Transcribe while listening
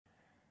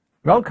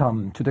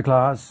Welcome to the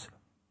class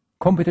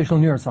Computational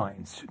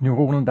Neuroscience,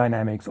 Neuronal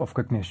Dynamics of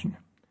Cognition.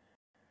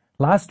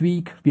 Last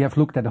week we have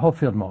looked at the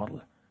Hopfield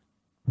model.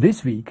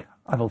 This week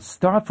I will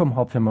start from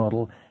Hopfield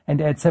model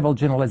and add several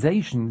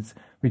generalizations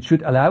which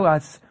should allow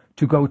us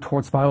to go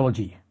towards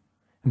biology.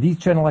 And these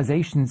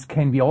generalizations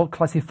can be all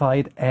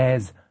classified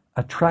as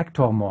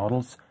attractor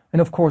models, and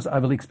of course I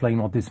will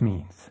explain what this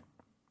means.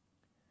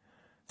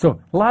 So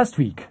last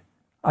week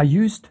I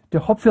used the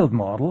Hopfield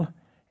model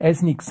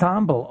as an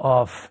example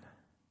of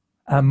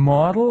a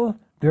model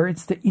where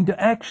it's the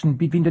interaction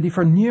between the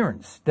different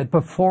neurons that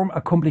perform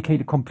a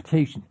complicated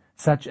computation,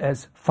 such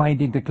as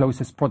finding the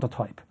closest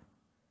prototype.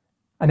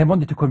 And I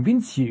wanted to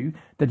convince you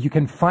that you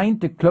can find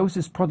the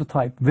closest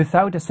prototype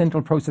without a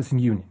central processing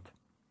unit.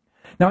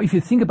 Now, if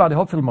you think about the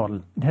Hopfield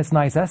model, it has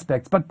nice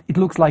aspects, but it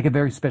looks like a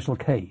very special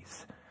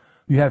case.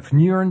 You have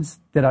neurons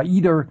that are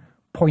either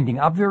pointing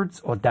upwards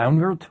or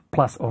downward,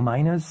 plus or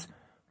minus.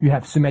 You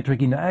have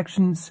symmetric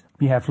interactions.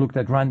 We have looked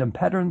at random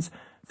patterns.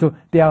 So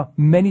there are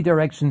many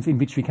directions in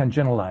which we can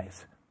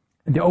generalize.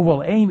 And the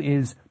overall aim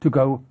is to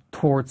go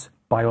towards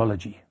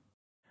biology.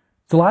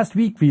 So last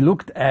week we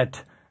looked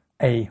at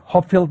a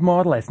Hopfield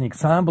model as an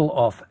example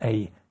of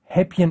a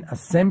Heppian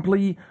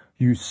assembly.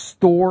 You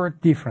store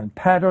different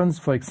patterns.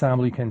 For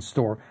example, you can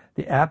store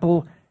the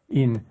apple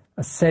in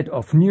a set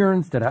of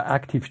neurons that are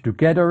active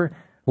together.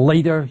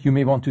 Later, you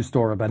may want to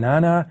store a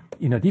banana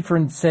in a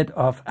different set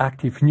of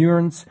active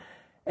neurons.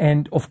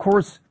 And of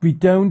course, we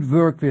don't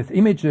work with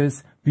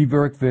images. We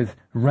work with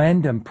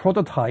random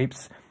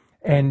prototypes,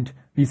 and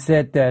we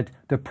said that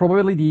the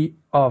probability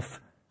of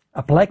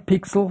a black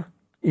pixel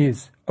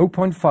is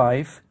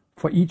 0.5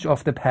 for each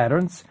of the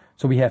patterns.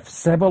 So we have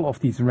several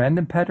of these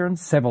random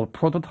patterns, several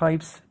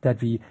prototypes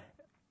that we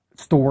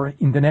store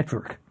in the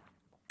network.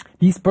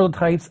 These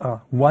prototypes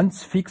are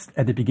once fixed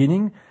at the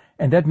beginning,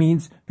 and that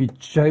means we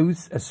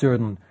chose a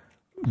certain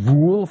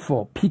rule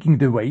for picking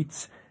the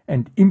weights,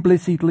 and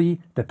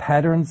implicitly the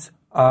patterns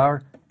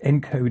are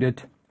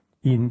encoded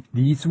in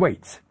these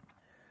weights.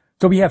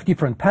 So we have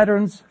different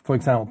patterns. For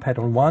example,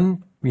 pattern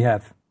 1, we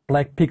have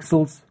black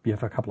pixels, we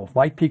have a couple of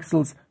white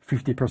pixels,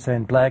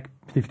 50% black,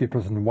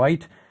 50%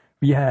 white.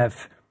 We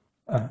have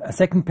a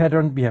second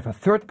pattern, we have a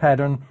third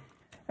pattern,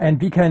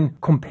 and we can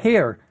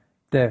compare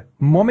the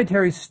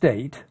momentary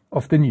state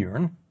of the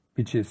neuron,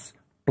 which is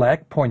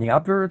black pointing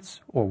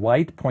upwards or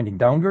white pointing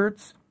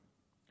downwards,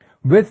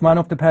 with one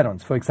of the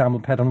patterns, for example,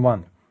 pattern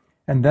 1.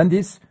 And then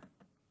this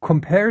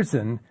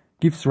comparison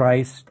gives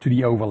rise to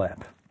the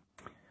overlap.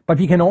 But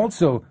we can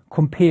also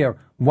compare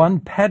one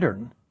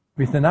pattern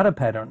with another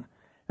pattern.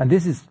 And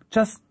this is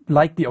just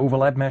like the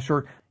overlap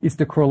measure, is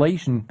the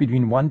correlation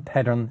between one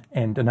pattern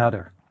and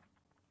another.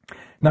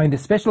 Now, in the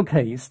special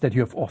case that you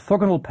have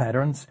orthogonal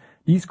patterns,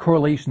 these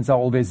correlations are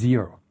always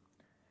zero.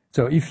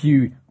 So if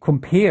you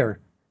compare,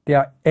 there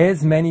are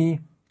as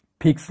many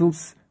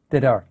pixels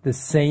that are the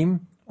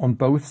same on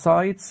both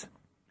sides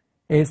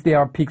as there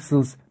are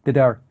pixels that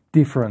are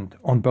different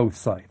on both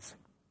sides.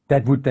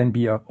 That would then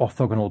be an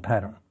orthogonal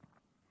pattern.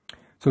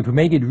 So to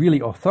make it really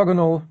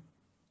orthogonal,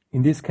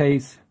 in this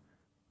case,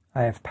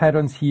 I have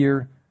patterns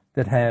here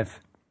that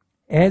have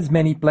as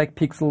many black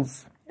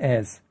pixels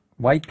as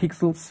white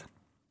pixels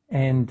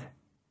and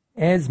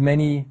as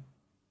many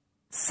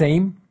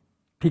same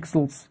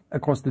pixels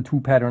across the two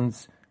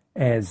patterns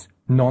as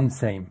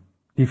non-same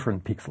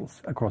different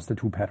pixels across the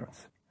two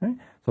patterns. Okay?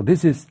 So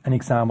this is an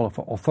example of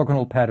an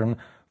orthogonal pattern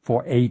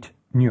for 8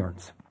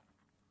 neurons.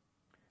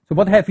 So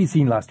what have we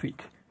seen last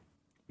week?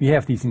 We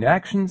have these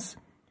interactions,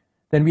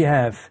 then we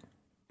have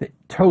the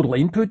total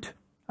input.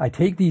 I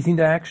take these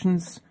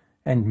interactions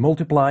and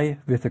multiply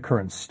with the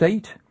current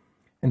state,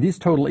 and this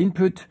total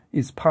input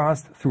is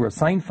passed through a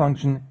sine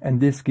function, and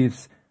this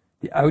gives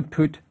the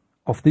output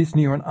of this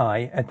neuron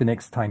I at the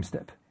next time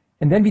step.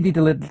 And then we did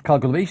a little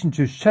calculation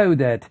to show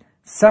that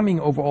summing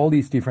over all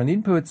these different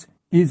inputs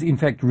is in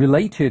fact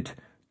related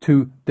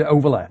to the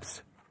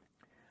overlaps.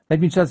 Let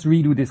me just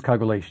redo this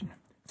calculation.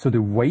 So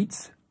the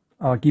weights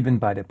are given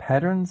by the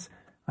patterns.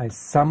 I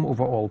sum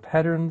over all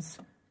patterns,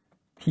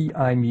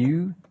 pi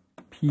mu,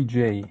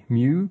 pj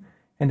mu,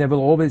 and I will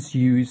always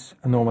use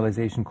a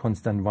normalization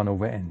constant 1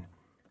 over n.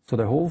 So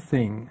the whole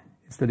thing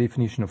is the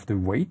definition of the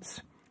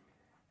weights.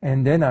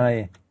 And then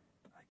I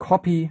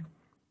copy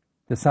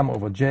the sum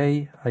over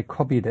j, I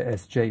copy the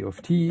sj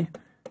of t,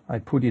 I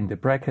put in the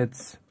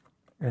brackets,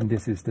 and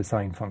this is the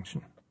sine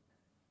function.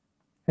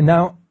 And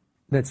now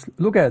let's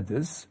look at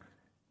this.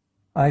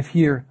 I have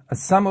here a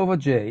sum over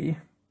j,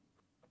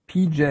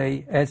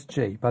 pj,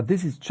 sj, but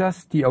this is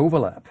just the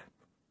overlap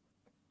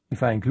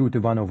if I include the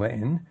 1 over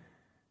n.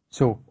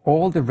 So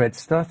all the red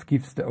stuff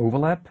gives the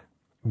overlap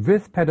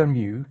with pattern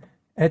mu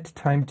at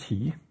time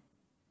t,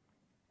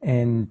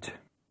 and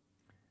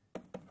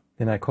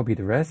then I copy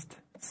the rest,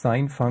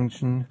 sine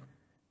function.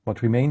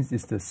 What remains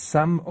is the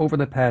sum over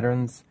the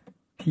patterns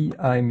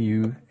pi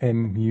mu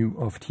m mu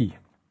of t.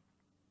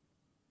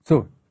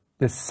 So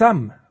the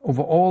sum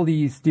over all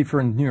these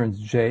different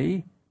neurons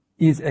j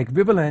is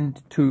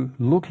equivalent to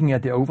looking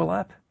at the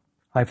overlap.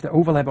 I have the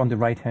overlap on the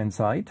right hand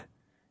side,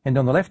 and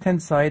on the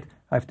left-hand side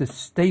I have the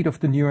state of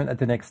the neuron at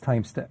the next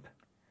time step.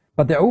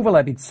 But the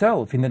overlap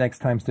itself in the next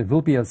time step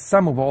will be a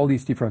sum of all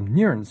these different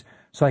neurons,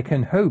 so I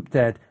can hope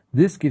that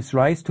this gives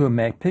rise to a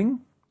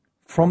mapping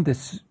from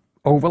this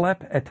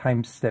overlap at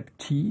time step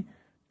t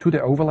to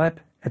the overlap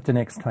at the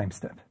next time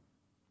step.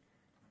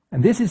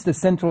 And this is the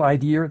central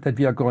idea that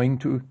we are going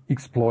to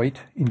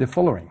exploit in the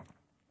following.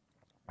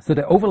 So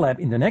the overlap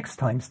in the next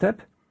time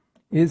step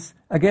is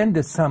again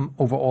the sum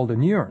over all the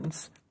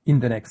neurons in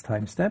the next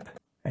time step.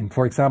 And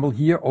for example,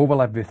 here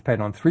overlap with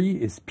pattern 3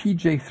 is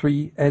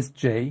pj3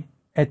 sj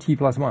at t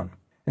plus 1.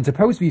 And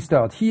suppose we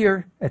start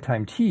here at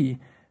time t,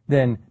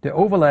 then the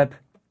overlap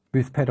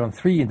with pattern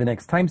 3 in the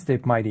next time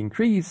step might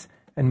increase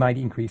and might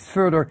increase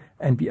further,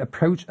 and we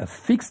approach a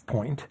fixed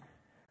point.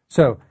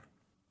 So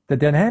the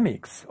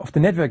dynamics of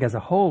the network as a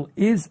whole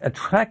is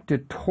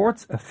attracted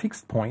towards a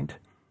fixed point,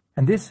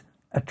 and this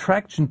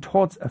attraction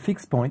towards a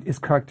fixed point is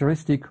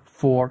characteristic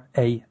for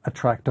a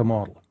attractor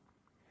model.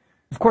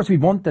 Of course, we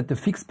want that the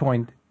fixed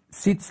point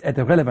sits at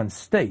a relevant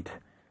state.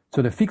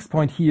 So the fixed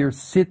point here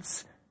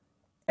sits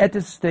at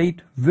a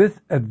state with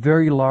a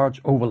very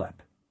large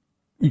overlap,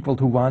 equal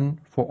to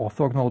 1 for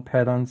orthogonal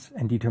patterns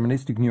and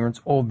deterministic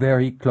neurons, or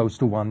very close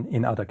to 1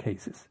 in other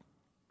cases.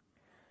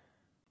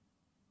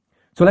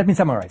 So let me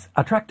summarize.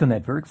 Attractor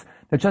networks,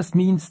 that just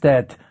means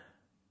that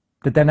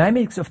the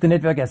dynamics of the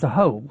network as a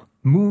whole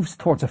moves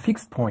towards a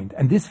fixed point,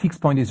 and this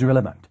fixed point is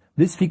relevant.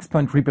 This fixed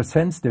point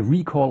represents the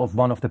recall of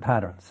one of the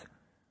patterns.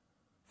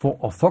 For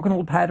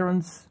orthogonal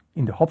patterns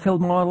in the Hopfield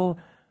model,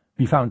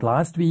 we found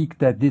last week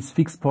that this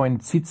fixed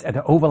point sits at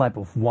an overlap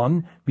of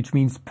 1, which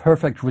means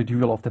perfect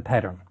retrieval of the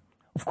pattern.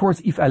 Of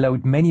course, if I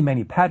load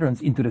many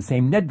patterns into the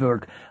same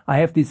network, I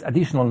have this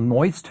additional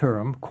noise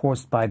term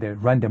caused by the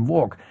random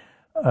walk,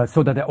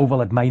 so that the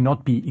overlap may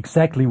not be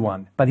exactly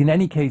 1, but in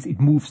any case it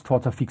moves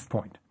towards a fixed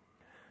point.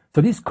 So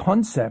this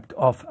concept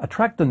of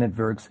attractor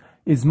networks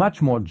is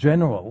much more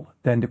general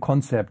than the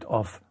concept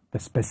of the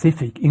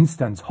specific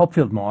instance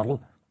Hopfield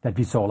model that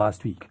we saw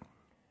last week.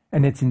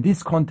 And it's in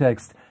this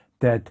context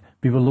that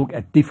we will look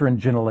at different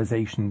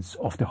generalizations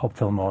of the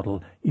Hopfield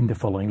model in the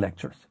following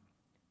lectures.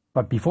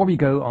 But before we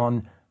go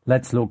on,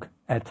 let's look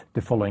at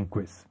the following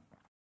quiz.